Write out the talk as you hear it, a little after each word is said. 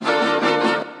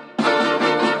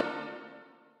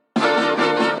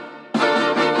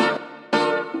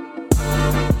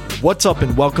What's up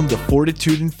and welcome to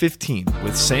Fortitude in 15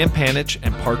 with Sam Panich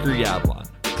and Parker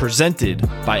Yablon, presented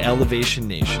by Elevation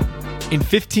Nation. In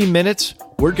 15 minutes,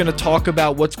 we're going to talk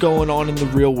about what's going on in the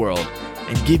real world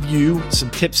and give you some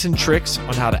tips and tricks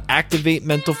on how to activate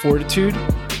mental fortitude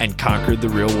and conquer the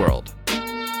real world.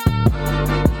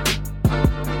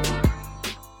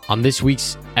 On this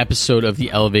week's episode of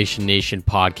the Elevation Nation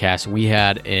podcast, we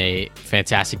had a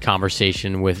fantastic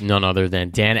conversation with none other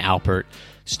than Dan Alpert,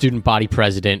 student body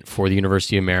president for the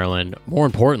University of Maryland. More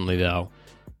importantly, though,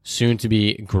 soon to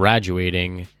be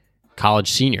graduating college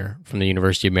senior from the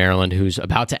University of Maryland who's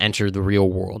about to enter the real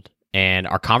world. And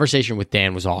our conversation with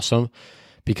Dan was awesome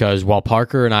because while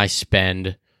Parker and I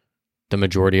spend the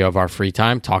majority of our free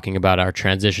time talking about our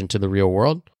transition to the real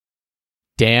world,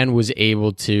 Dan was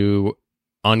able to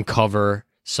uncover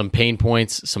some pain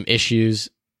points, some issues,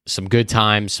 some good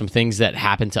times, some things that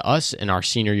happened to us in our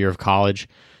senior year of college,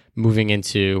 moving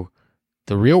into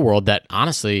the real world that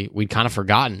honestly we'd kind of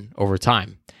forgotten over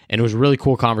time. And it was a really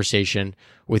cool conversation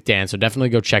with Dan. So definitely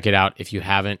go check it out if you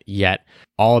haven't yet.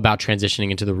 All about transitioning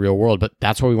into the real world. But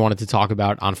that's what we wanted to talk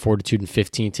about on Fortitude in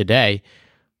 15 today.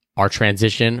 Our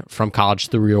transition from college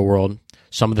to the real world,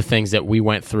 some of the things that we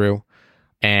went through,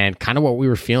 and kind of what we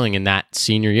were feeling in that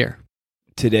senior year.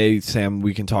 Today, Sam,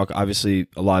 we can talk, obviously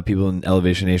a lot of people in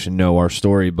Elevation Nation know our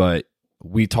story, but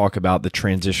we talk about the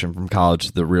transition from college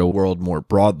to the real world more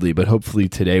broadly. But hopefully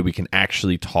today we can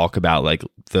actually talk about like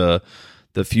the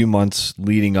few months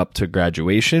leading up to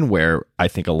graduation, where I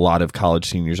think a lot of college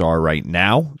seniors are right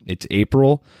now. It's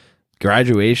April.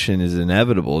 Graduation is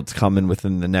inevitable. It's coming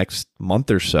within the next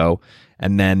month or so.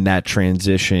 And then that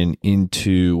transition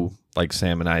into, like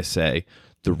Sam and I say,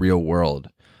 the real world.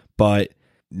 But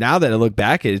now that I look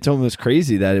back at it, it's almost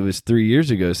crazy that it was 3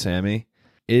 years ago, Sammy.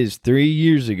 It is 3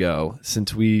 years ago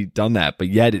since we done that, but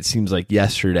yet it seems like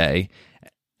yesterday.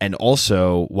 And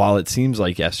also, while it seems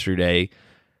like yesterday,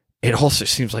 it also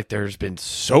seems like there's been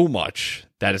so much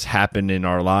that has happened in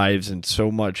our lives and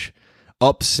so much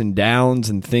ups and downs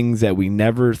and things that we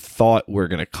never thought were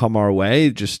going to come our way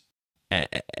just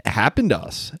happened to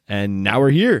us. And now we're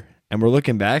here and we're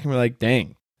looking back and we're like,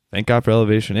 dang, thank God for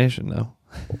Elevation Nation, though.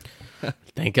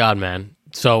 Thank God, man.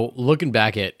 So looking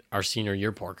back at our senior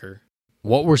year, Parker,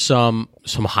 what were some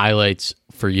highlights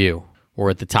for you?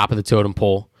 We're at the top of the totem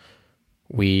pole.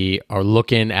 We are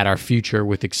looking at our future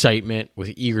with excitement,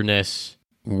 with eagerness.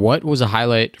 What was a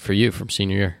highlight for you from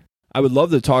senior year? I would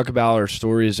love to talk about our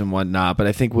stories and whatnot, but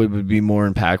I think what would be more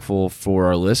impactful for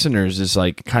our listeners is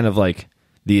like kind of like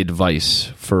the advice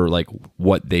for like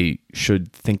what they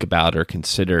should think about or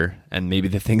consider, and maybe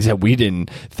the things that we didn't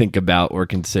think about or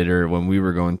consider when we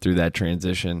were going through that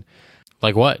transition.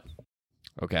 Like what?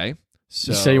 Okay.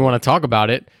 So, you say you want to talk about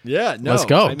it. Yeah, no. Let's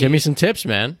go. Give me some tips,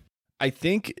 man. I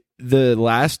think the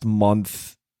last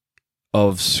month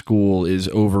of school is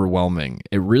overwhelming.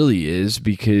 It really is,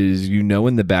 because you know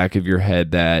in the back of your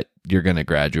head that you're going to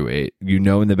graduate. You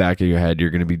know in the back of your head you're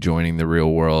going to be joining the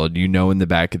real world. You know in the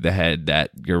back of the head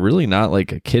that you're really not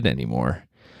like a kid anymore.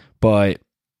 But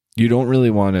you don't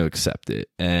really want to accept it.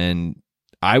 And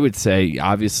I would say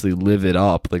obviously live it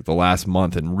up like the last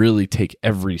month and really take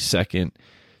every second.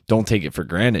 Don't take it for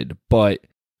granted. But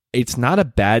it's not a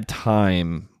bad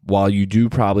time, while you do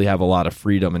probably have a lot of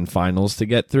freedom in finals to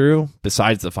get through,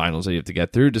 besides the finals that you have to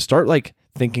get through, to start like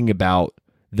thinking about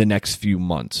the next few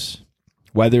months.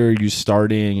 Whether you're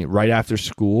starting right after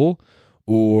school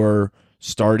or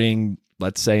starting,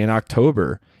 let's say, in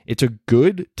October, it's a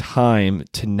good time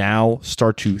to now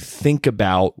start to think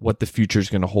about what the future is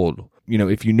going to hold. You know,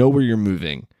 if you know where you're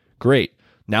moving, great.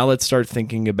 Now let's start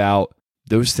thinking about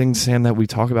those things, Sam, that we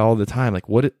talk about all the time, like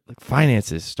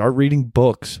finances. Start reading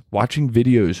books, watching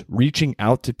videos, reaching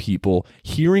out to people,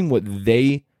 hearing what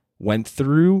they went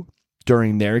through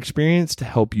during their experience to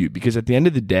help you. Because at the end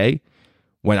of the day,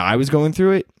 when I was going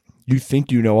through it, you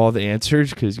think you know all the answers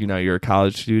because, you know, you're a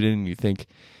college student and you think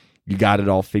you got it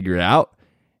all figured out.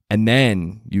 And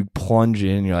then you plunge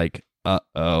in, you're like,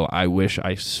 uh-oh, I wish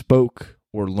I spoke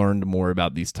or learned more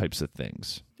about these types of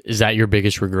things. Is that your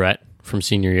biggest regret from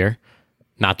senior year?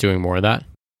 Not doing more of that?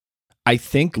 I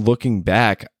think looking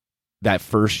back, that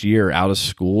first year out of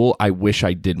school, I wish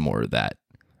I did more of that.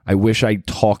 I wish I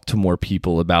talked to more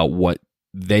people about what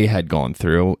they had gone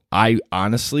through. I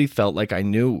honestly felt like I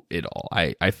knew it all.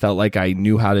 I felt like I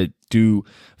knew how to do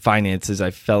finances. I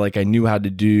felt like I knew how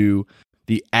to do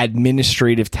the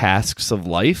administrative tasks of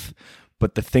life.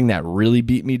 But the thing that really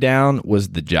beat me down was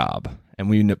the job. And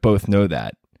we both know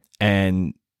that.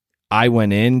 And I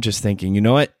went in just thinking, you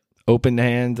know what? Open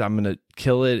hands, I'm going to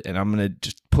kill it, and I'm going to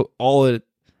just put all it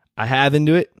I have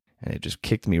into it, and it just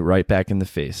kicked me right back in the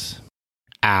face.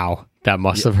 Ow, that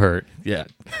must have hurt. Yeah.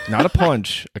 Not a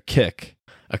punch, a kick.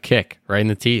 A kick right in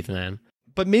the teeth, man.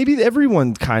 But maybe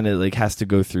everyone kind of like has to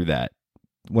go through that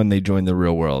when they join the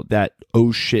real world, that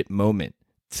oh shit moment,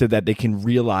 so that they can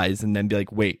realize and then be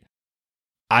like, wait,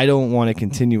 I don't want to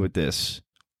continue with this.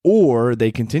 Or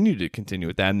they continue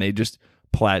with that and they just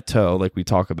plateau like we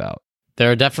talk about.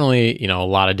 There are definitely, a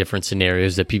lot of different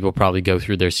scenarios that people probably go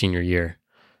through their senior year.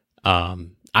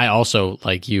 I also,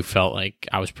 like you, felt like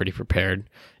I was pretty prepared.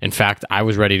 In fact, I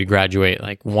was ready to graduate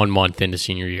like 1 month into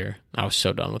senior year. I was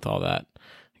so done with all that.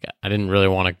 I didn't really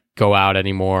want to go out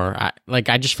anymore.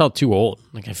 I just felt too old.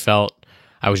 Like I felt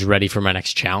I was ready for my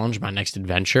next challenge, my next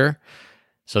adventure.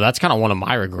 So that's kind of one of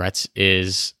my regrets,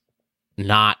 is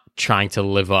not trying to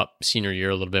live up senior year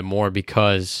a little bit more,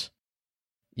 because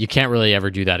you can't really ever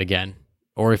do that again.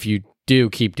 Or if you do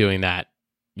keep doing that,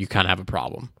 you kind of have a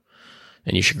problem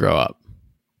and you should grow up.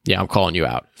 Yeah, I'm calling you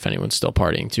out if anyone's still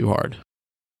partying too hard.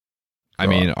 I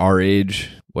mean, our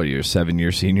age, what, you're a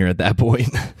 7-year senior at that point?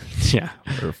 Yeah.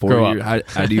 Or 4-year,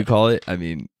 how do you call it? I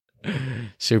mean,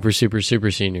 super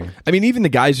senior. I mean, even the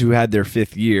guys who had their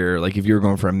 5th year, like if you were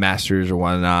going for a master's or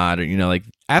whatnot, or, like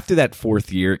after that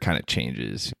 4th year, it kind of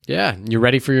changes. Yeah, you're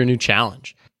ready for your new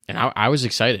challenge. And I was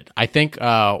excited. I think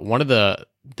one of the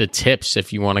tips,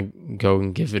 if you want to go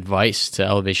and give advice to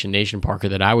Elevation Nation, Parker,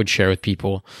 that I would share with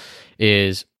people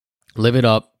is live it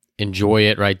up, enjoy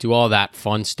it, right? Do all that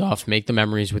fun stuff, make the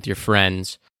memories with your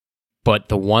friends. But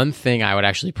the one thing I would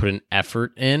actually put an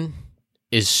effort in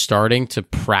is starting to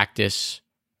practice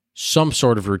some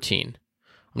sort of routine.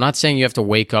 I'm not saying you have to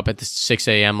wake up at the 6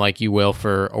 a.m. like you will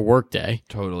for a work day.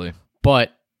 Totally.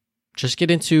 But just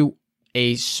get into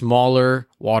a smaller,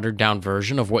 watered down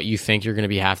version of what you think you're going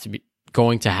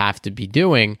to have to be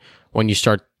doing when you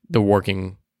start the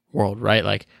working world, right?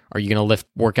 Like, are you going to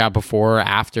work out before or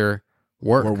after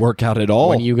work? Or work out at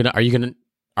all? Are you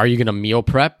gonna meal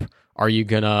prep? Are you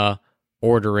gonna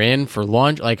order in for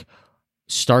lunch? Like,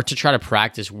 start to try to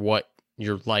practice what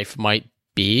your life might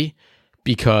be,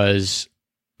 because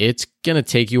it's gonna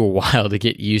take you a while to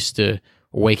get used to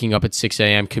waking up at 6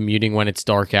 a.m., commuting when it's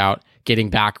dark out, getting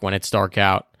back when it's dark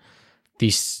out.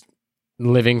 These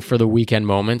living for the weekend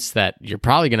moments that you're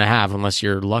probably going to have, unless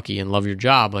you're lucky and love your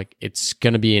job, like it's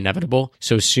going to be inevitable.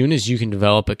 So as soon as you can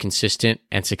develop a consistent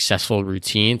and successful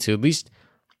routine to at least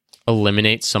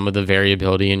eliminate some of the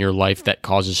variability in your life that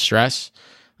causes stress,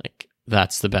 like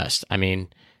that's the best. I mean,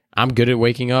 I'm good at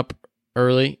waking up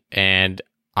early, and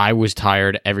I was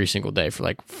tired every single day for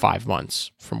like 5 months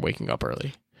from waking up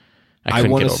early. I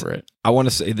couldn't get over it. I want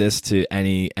to say this to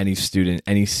any student,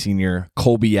 any senior,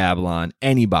 Colby Avalon,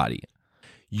 anybody.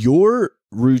 Your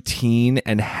routine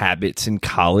and habits in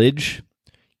college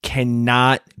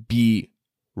cannot be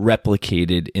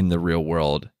replicated in the real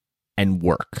world and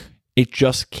work. It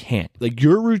just can't. Like,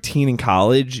 your routine in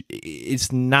college,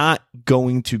 it's not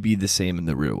going to be the same in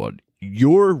the real world.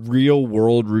 Your real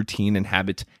world routine and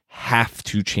habits have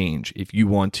to change if you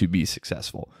want to be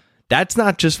successful. That's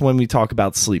not just when we talk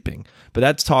about sleeping, but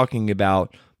that's talking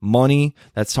about money,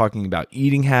 that's talking about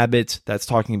eating habits, that's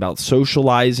talking about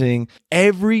socializing.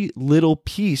 Every little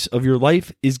piece of your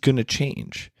life is going to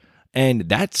change. And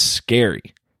that's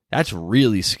scary. That's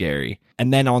really scary.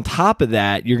 And then on top of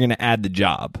that, you're going to add the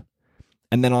job.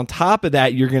 And then on top of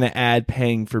that, you're going to add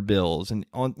paying for bills. And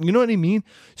you know what I mean?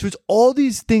 So it's all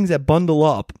these things that bundle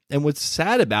up. And what's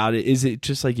sad about it is it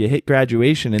just like you hit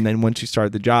graduation, and then once you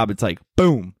start the job, it's like,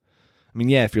 boom. I mean,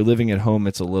 yeah, if you're living at home,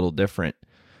 it's a little different.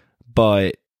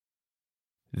 But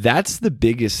that's the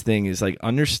biggest thing, is like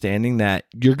understanding that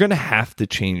you're going to have to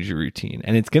change your routine,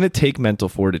 and it's going to take mental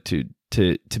fortitude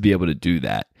to be able to do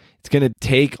that. It's going to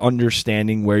take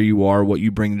understanding where you are, what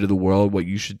you bring to the world, what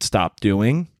you should stop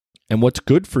doing, and what's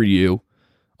good for you.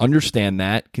 Understand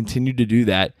that, continue to do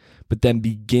that, but then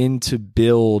begin to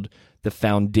build the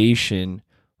foundation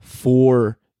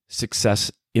for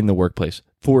success in the workplace,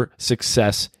 for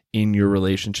success in your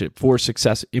relationship, for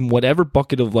success in whatever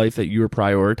bucket of life that you're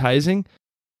prioritizing.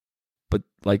 But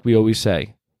like we always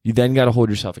say, you then got to hold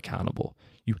yourself accountable.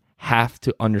 You have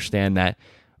to understand that,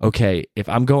 okay, if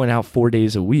I'm going out 4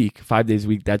 days a week, 5 days a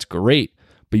week, that's great,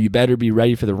 but you better be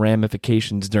ready for the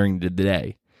ramifications during the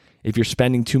day. If you're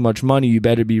spending too much money, you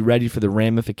better be ready for the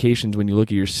ramifications when you look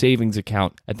at your savings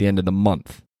account at the end of the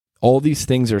month. All these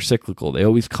things are cyclical. They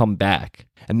always come back.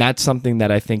 And that's something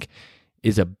that I think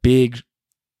is a big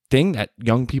thing that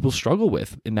young people struggle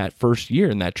with in that first year,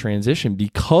 in that transition,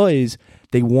 because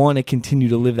they want to continue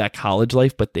to live that college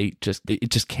life, but it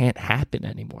just can't happen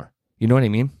anymore. You know what I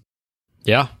mean?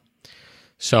 Yeah.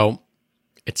 So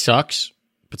it sucks,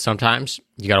 but sometimes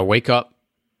you got to wake up,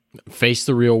 face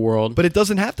the real world. But it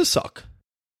doesn't have to suck.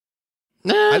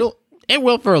 Nah, it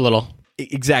will for a little.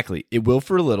 Exactly. It will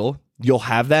for a little. You'll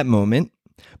have that moment.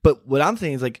 But what I'm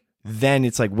saying is like, then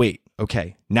it's like, wait,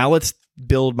 okay, now let's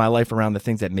build my life around the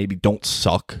things that maybe don't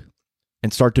suck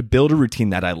and start to build a routine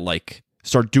that I like.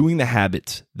 Start doing the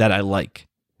habits that I like,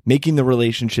 making the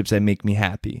relationships that make me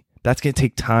happy. That's going to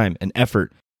take time and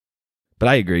effort. But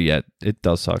I agree, it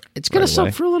does suck. It's going to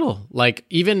suck for a little. Like,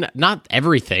 even not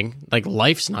everything. Like,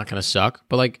 life's not going to suck.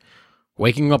 But, like,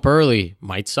 waking up early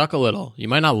might suck a little. You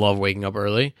might not love waking up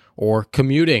early. Or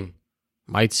commuting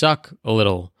might suck a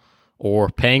little. Or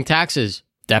paying taxes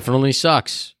definitely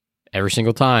sucks every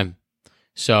single time.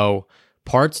 So,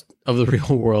 parts of the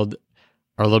real world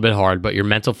are a little bit hard, but your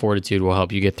mental fortitude will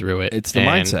help you get through it. It's the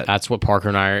mindset. That's what Parker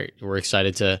and I were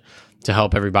excited to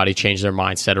help everybody change their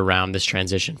mindset around this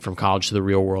transition from college to the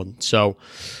real world. So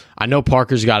I know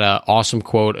Parker's got an awesome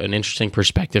quote, an interesting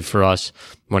perspective for us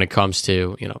when it comes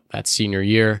to, that senior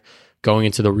year going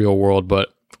into the real world.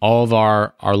 But all of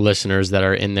our listeners that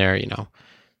are in their,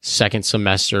 second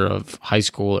semester of high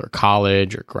school or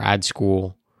college or grad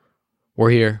school,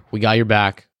 we're here. We got your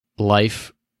back.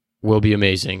 Life will be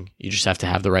amazing. You just have to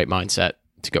have the right mindset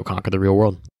to go conquer the real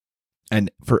world. And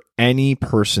for any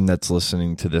person that's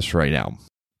listening to this right now,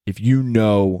 if you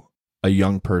know a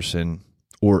young person,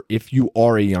 or if you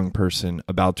are a young person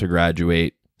about to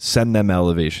graduate, send them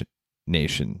Elevation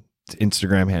Nation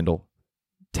Instagram handle.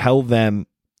 Tell them,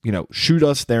 shoot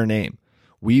us their name.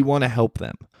 We want to help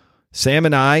them. Sam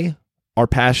and I, our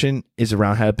passion is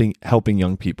around helping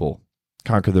young people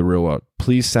conquer the real world.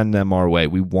 Please send them our way.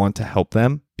 We want to help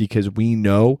them because we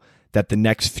know that the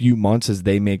next few months as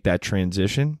they make that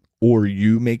transition, or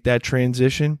you make that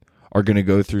transition, are going to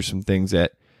go through some things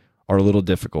that are a little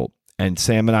difficult. And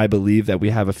Sam and I believe that we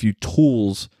have a few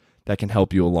tools that can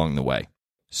help you along the way.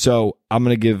 So I'm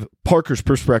going to give Parker's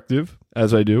perspective,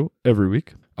 as I do every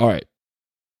week. All right.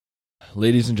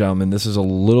 Ladies and gentlemen, this is a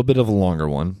little bit of a longer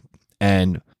one,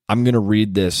 and I'm going to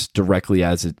read this directly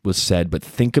as it was said, but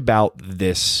think about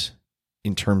this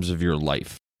in terms of your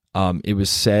life. It was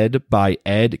said by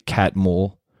Ed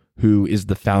Catmull, who is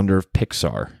the founder of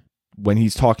Pixar. When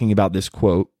he's talking about this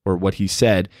quote, or what he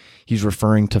said, he's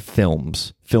referring to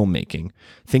filmmaking.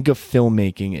 Think of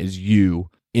filmmaking as you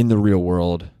in the real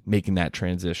world making that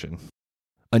transition.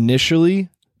 Initially,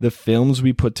 the films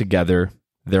we put together,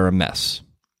 they're a mess.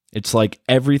 It's like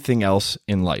everything else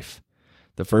in life.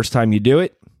 The first time you do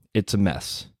it, it's a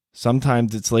mess.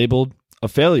 Sometimes it's labeled a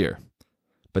failure,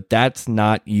 but that's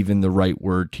not even the right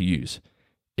word to use.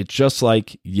 It's just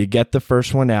like you get the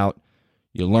first one out,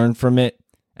 you learn from it,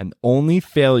 and the only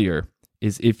failure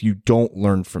is if you don't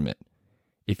learn from it,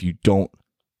 if you don't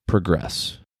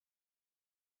progress.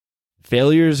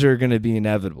 Failures are going to be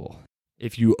inevitable.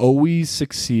 If you always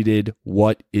succeeded,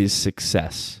 what is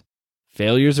success?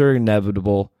 Failures are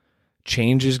inevitable.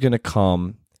 Change is going to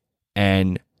come,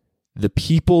 and the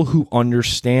people who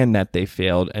understand that they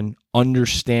failed and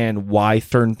understand why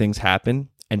certain things happen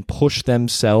and push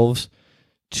themselves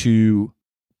to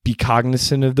be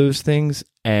cognizant of those things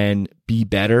and be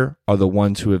better are the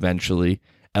ones who eventually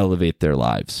elevate their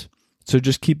lives. So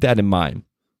just keep that in mind.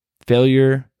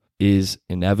 Failure is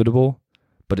inevitable,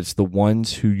 but it's the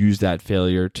ones who use that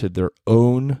failure to their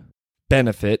own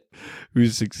benefit who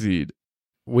succeed.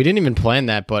 We didn't even plan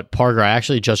that, but Parker, I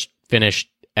actually just finished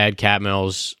Ed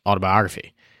Catmull's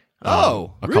autobiography. A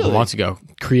couple months ago.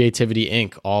 Creativity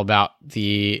Inc., all about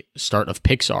the start of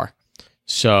Pixar.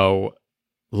 So,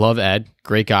 love Ed,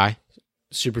 great guy,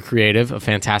 super creative, a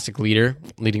fantastic leader,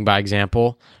 leading by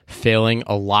example, failing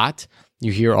a lot.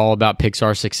 You hear all about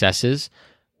Pixar's successes.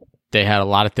 They had a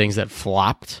lot of things that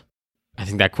flopped. I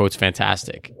think that quote's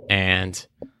fantastic. And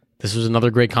this was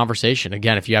another great conversation.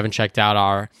 Again, if you haven't checked out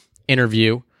our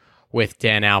interview with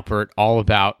Dan Alpert, all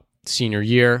about senior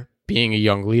year, being a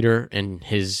young leader, and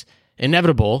his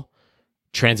inevitable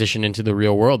transition into the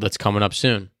real world that's coming up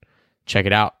soon. Check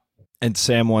it out. And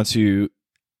Sam wants you,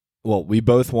 we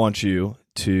both want you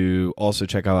to also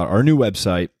check out our new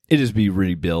website. It is being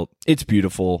rebuilt. It's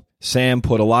beautiful. Sam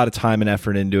put a lot of time and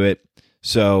effort into it,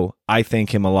 so I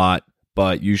thank him a lot,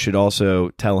 but you should also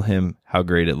tell him how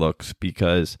great it looks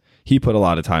because he put a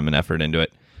lot of time and effort into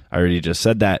it. I already just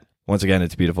said that. Once again,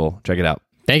 it's beautiful. Check it out.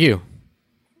 Thank you.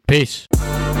 Peace.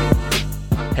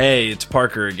 Hey, it's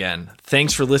Parker again.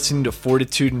 Thanks for listening to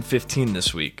Fortitude in 15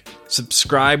 this week.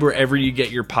 Subscribe wherever you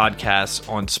get your podcasts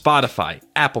on Spotify,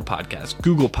 Apple Podcasts,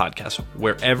 Google Podcasts,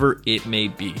 wherever it may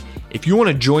be. If you want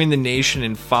to join the nation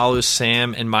and follow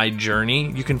Sam and my journey,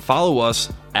 you can follow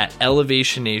us at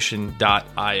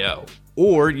elevationnation.io,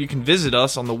 or you can visit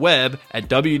us on the web at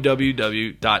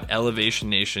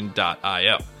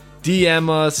www.elevationnation.io. DM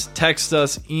us, text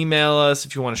us, email us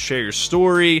if you want to share your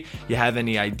story, you have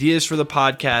any ideas for the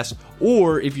podcast,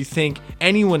 or if you think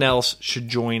anyone else should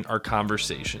join our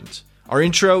conversations. Our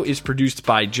intro is produced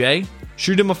by Jay.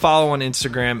 Shoot him a follow on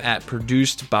Instagram at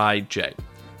producedbyjay.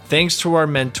 Thanks to our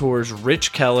mentors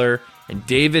Rich Keller and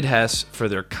David Hess for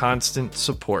their constant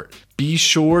support. Be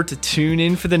sure to tune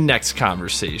in for the next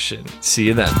conversation. See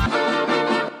you then.